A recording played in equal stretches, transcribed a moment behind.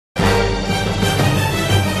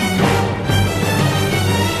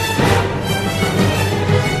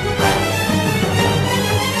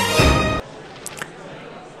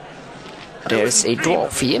there's a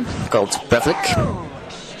dwarf here called Brevlik.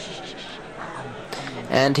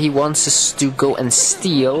 And he wants us to go and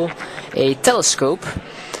steal a telescope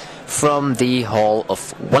from the Hall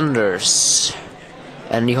of Wonders.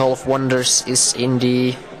 And the Hall of Wonders is in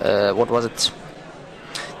the... what was it?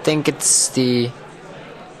 I think it's the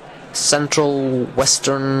central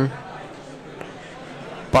western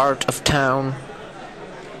part of town.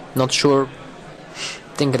 Not sure.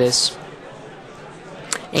 Think it is.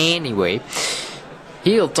 Anyway,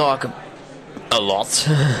 he'll talk a lot.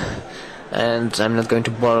 And I'm not going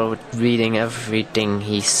to bother with reading everything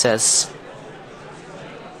he says.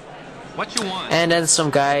 What you want? And then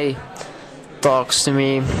some guy talks to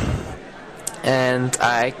me, and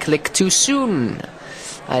I click too soon.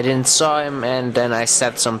 I didn't saw him, and then I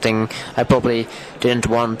said something I probably didn't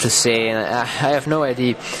want to say. And I have no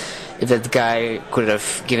idea if that guy could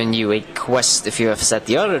have given you a quest if you have said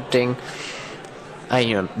the other thing. I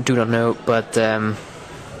do not know, but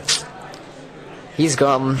he's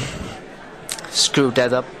gone. Screwed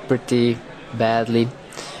that up pretty badly.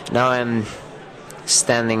 Now I'm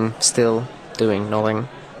standing still, doing nothing.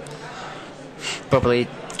 Probably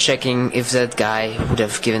checking if that guy would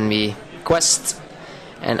have given me a quest,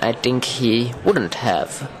 and I think he wouldn't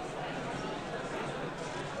have.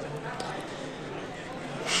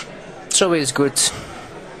 So it's good,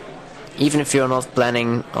 even if you're not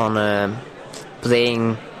planning on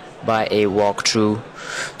playing by a walkthrough,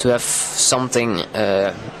 to have something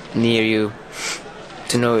near you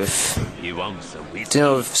to know if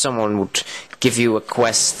someone would give you a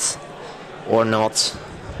quest or not.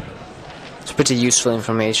 It's pretty useful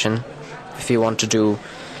information if you want to do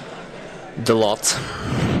the lot.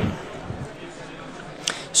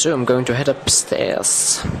 So I'm going to head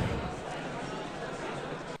upstairs.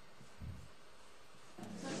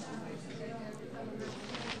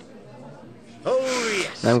 Oh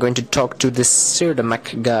yes. I'm going to talk to this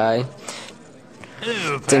Sirdamak guy,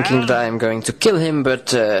 thinking that I'm going to kill him,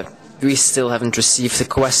 but we still haven't received the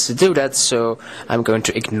quest to do that, so I'm going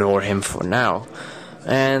to ignore him for now.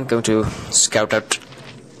 And going to scout out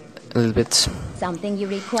a little bit. Something you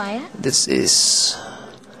require? This is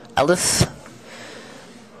Elith,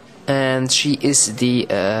 and she is the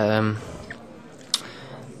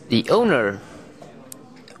owner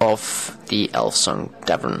of the Elfsong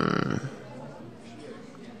Tavern.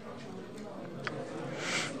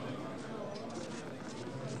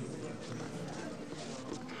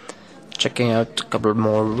 Checking out a couple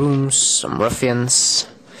more rooms, some ruffians,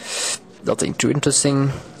 nothing too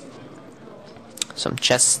interesting, some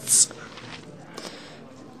chests,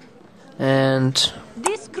 and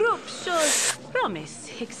This group shows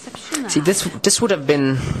promise exceptional. see, this would have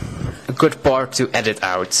been a good part to edit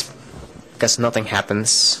out, because nothing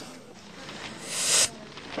happens.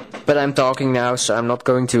 But I'm talking now, so I'm not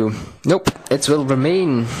going to. Nope, it will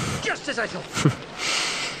remain. Just as I thought.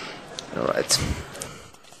 All right.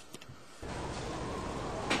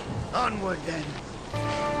 Onward then.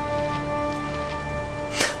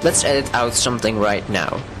 Let's edit out something right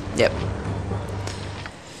now. Yep.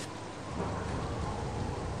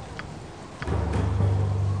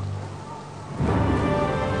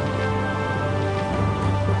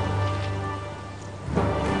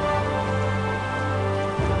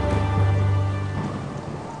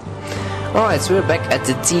 Alright, so we're back at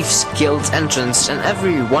the Thieves Guild entrance, and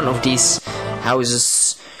every one of these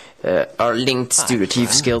houses are linked to the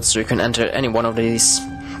Thieves Guild, so you can enter any one of these.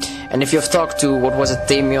 And if you've talked to, what was it,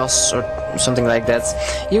 Demios or something like that,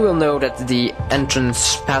 you will know that the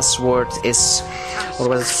entrance password is, what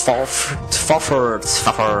was it, Fofford.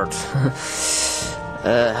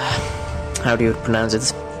 How do you pronounce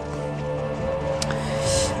it?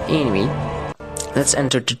 Anyway, let's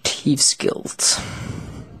enter the Thieves Guild.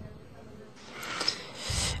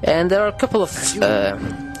 And there are a couple of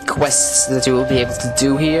quests that you will be able to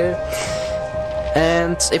do here,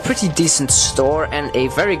 and a pretty decent store and a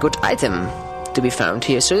very good item to be found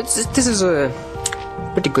here. So this is a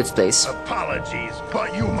pretty good place. Apologies,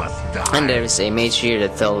 but you must die. And there is a mage here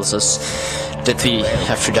that tells us that we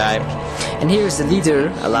have to die. And here is the leader,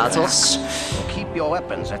 Alatos, Keep your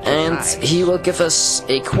weapons at your and sides. he will give us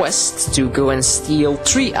a quest to go and steal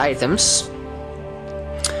 3 items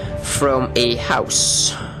from a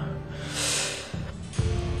house.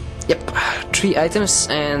 Yep, 3 items,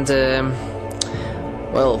 and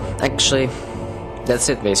well, actually, that's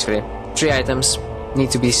it basically. 3 items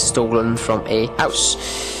need to be stolen from a house,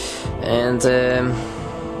 and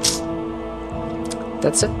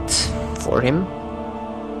that's it for him.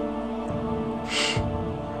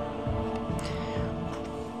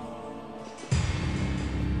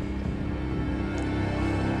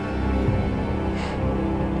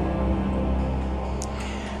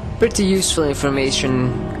 pretty useful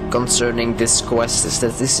information concerning this quest is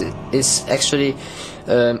that this is actually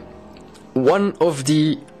one of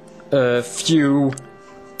the few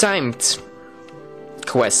timed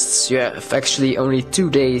quests. You have actually only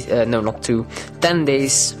 2 days, no not 2, 10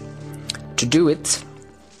 days to do it,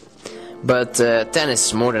 but 10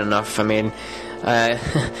 is more than enough. I mean,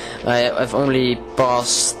 I've only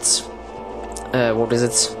passed, what is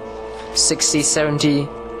it, 60, 70,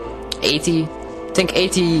 80, I think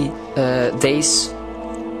 80 days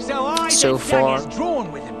so far.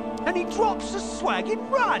 Drawn with him, and he drops the swag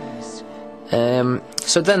and runs.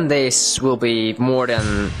 So 10 days will be more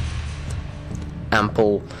than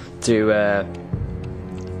ample to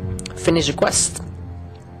finish a quest.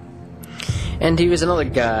 And here is another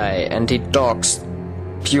guy, and he talks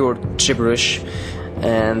pure gibberish,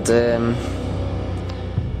 and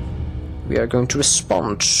we are going to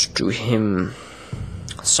respond to him.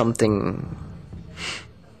 Something,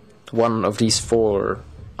 one of these 4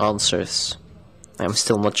 answers. I'm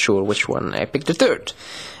still not sure which one. I picked the 3rd.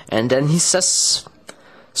 And then he says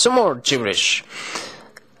some more gibberish.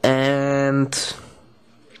 And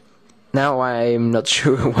now I'm not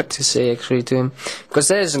sure what to say actually to him, because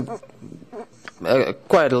there's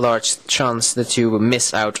quite a large chance that you will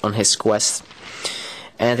miss out on his quest.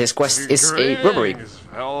 And his quest is a robbery.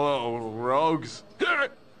 Hello, rogues.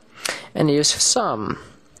 And here's Sam,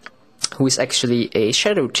 who is actually a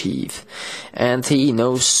shadow thief, and he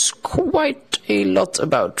knows quite a lot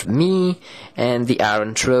about me and the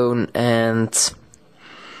Iron Throne and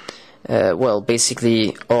well,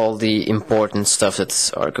 basically all the important stuff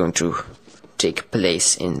that are going to take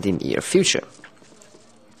place in the near future.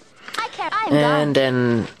 And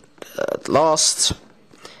then at last,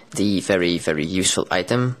 the very, very useful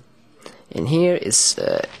item in here is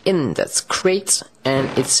in that crate, and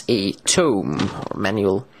it's a tome or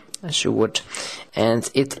manual, as you would,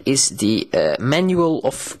 and it is the manual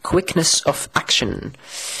of quickness of action,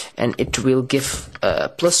 and it will give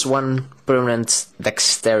 +1 permanent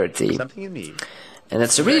dexterity. Something you need. And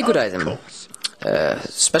that's a really good item,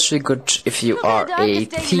 especially good if you are a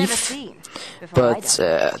thief. But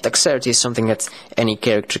dexterity is something that any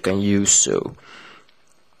character can use, so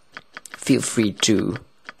feel free to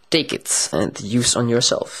take it and use on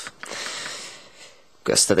yourself,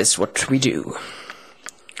 because that is what we do.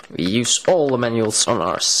 We use all the manuals on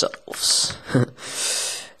ourselves.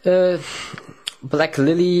 Black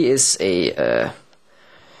Lily is a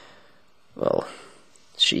well,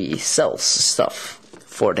 she sells stuff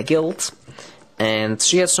for the guild, and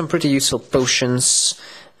she has some pretty useful potions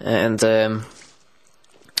and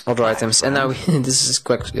other items. And now this is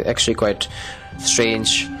actually quite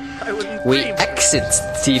strange. We exit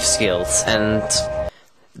Thieves Guild, and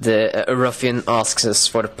the ruffian asks us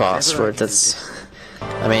for the password. That's,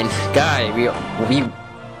 I mean, guy,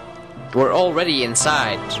 we're already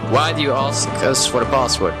inside. Why do you ask us for the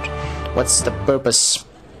password? What's the purpose?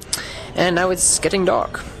 And now it's getting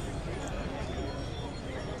dark.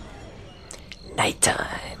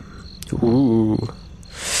 Nighttime. Ooh.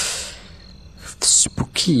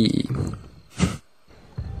 Spooky.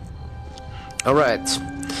 Alright,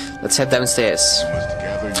 let's head downstairs.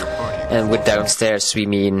 And with downstairs we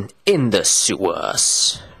mean in the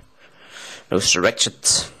sewers. Those wretched,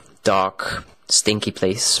 dark, stinky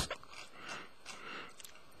place.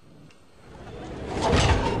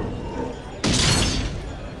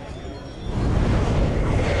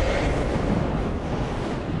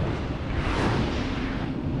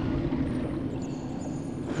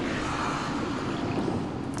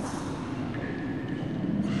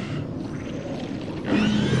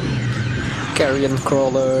 Carrion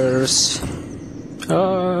crawlers.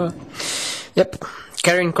 Yep,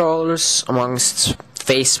 carrion crawlers amongst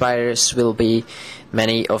face spiders will be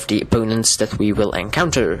many of the opponents that we will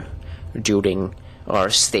encounter during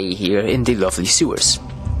our stay here in the lovely sewers.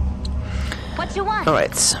 What you want?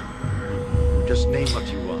 Alright. Just name what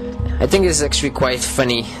you want. I think it's actually quite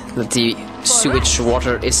funny that the sewage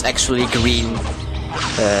water is actually green,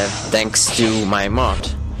 thanks to my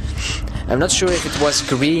mod. I'm not sure if it was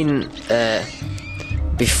green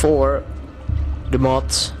before the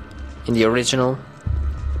mod in the original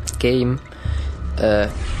game. I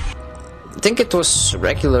think it was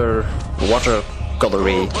regular water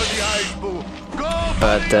colory,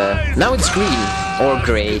 but now it's green or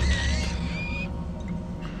grey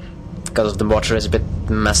because the water is a bit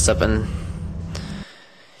messed up, and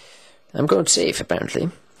I'm going to save apparently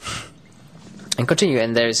and continue.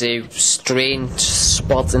 And there's a strange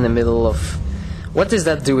spot in the middle of, what is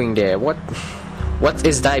that doing there? What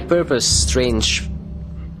is thy purpose, strange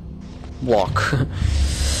block?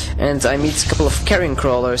 And I meet a couple of carrion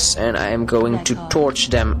crawlers, and I am going to torch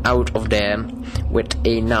them out of there with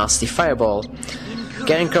a nasty fireball.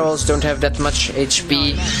 Carrion crawlers don't have that much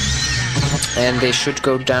HP, and they should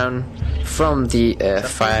go down from the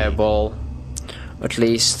fireball. At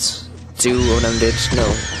least 2 of them did.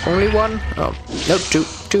 No, only 1? Oh, no, 2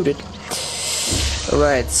 did.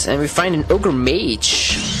 Alright, and we find an ogre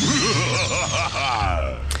mage.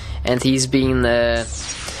 And he's been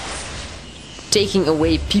taking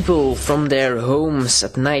away people from their homes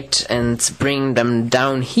at night and bringing them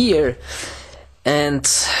down here. And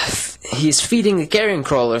he's feeding the carrion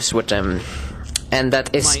crawlers with them. And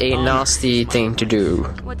that is a nasty thing to do.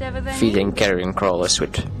 Feeding carrion crawlers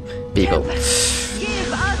with people.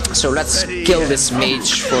 So let's kill this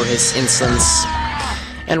mage for his insolence.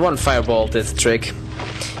 And 1 fireball did the trick.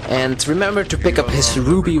 And remember to pick up his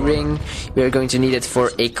ruby ring. We are going to need it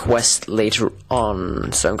for a quest later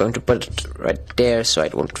on. So I'm going to put it right there so I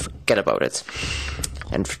won't forget about it.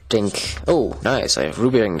 And think, oh nice, I have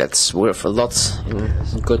ruby ring, that's worth a lot in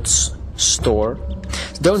goods store.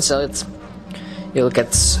 So don't sell it. You'll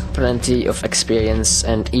get plenty of experience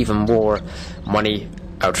and even more money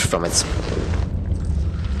out from it.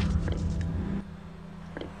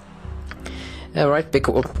 Alright, pick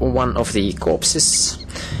up 1 of the corpses.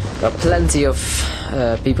 There are plenty of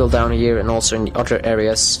people down here and also in the other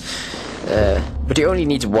areas. But you only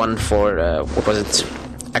need 1 for, what was it?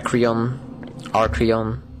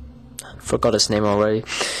 Archeon? Forgot his name already.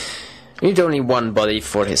 You need only 1 body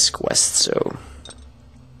for his quest, so...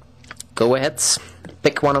 Go ahead,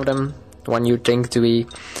 pick 1 of them. One you think to be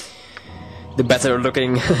the better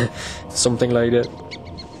looking. Something like that.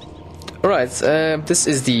 Alright, this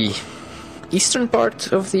is the eastern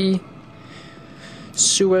part of the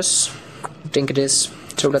sewers, I think it is.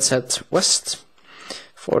 So let's head west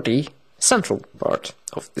for the central part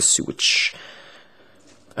of the sewage.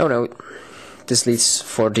 Oh no, this leads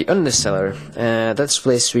for the undercellar. That's a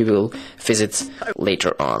place we will visit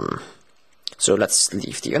later on. So let's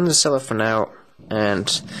leave the undercellar for now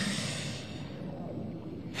and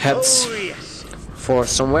head for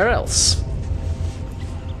somewhere else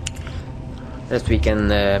that we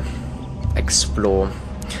can explore,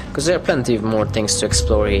 because there are plenty of more things to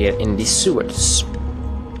explore here in the sewers.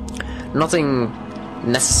 Nothing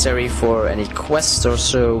necessary for any quest or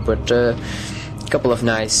so, but a couple of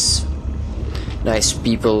nice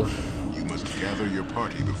people. You must gather your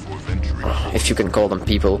party before venturing. If you can call them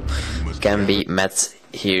people, can be met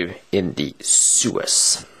here in the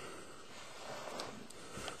sewers.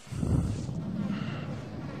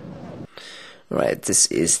 Right, this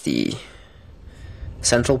is the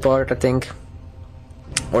central part, I think,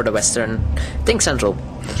 or the western. I think central.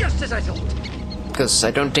 Just as I thought. Because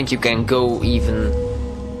I don't think you can go even.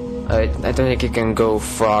 I don't think you can go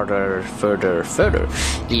further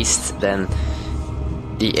east than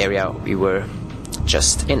the area we were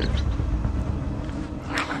just in.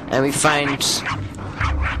 And we find,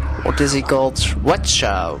 what is he called?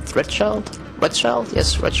 Redchild?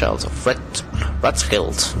 Yes, Redchild of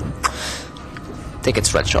Redfield. I think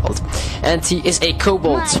it's Redchild. And he is a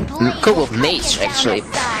kobold mage, actually.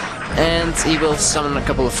 And he will summon a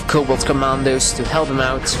couple of kobold commandos to help him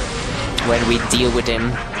out when we deal with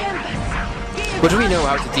him. But we know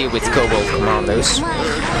how to deal with kobold commandos.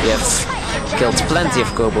 We have killed plenty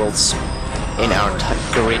of kobolds in our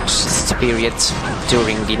great period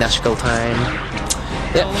during the Nashkel time.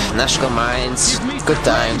 Yep, Nashkel mines, good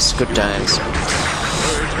times.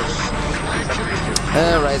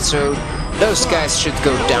 Alright, so those guys should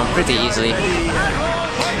go down pretty easily.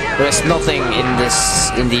 There's nothing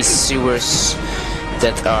in these sewers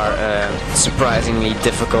that are surprisingly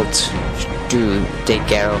difficult to take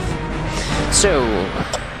care of. So,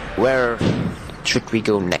 where should we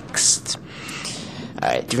go next?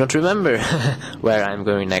 I do not remember where I'm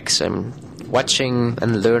going next. I'm watching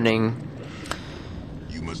and learning.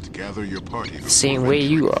 You must gather your party the same way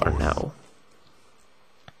you are now.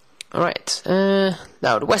 Alright,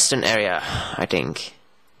 now the western area, I think.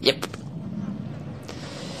 Yep.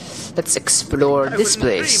 Let's explore this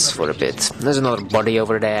place for a bit. There's another body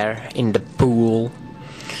over there in the pool.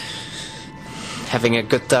 Having a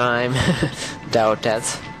good time. Doubt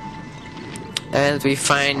that. And we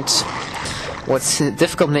find, what's a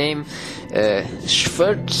difficult name?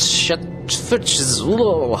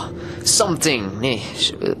 Something.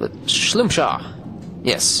 Schlimmscha.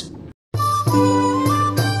 Yes.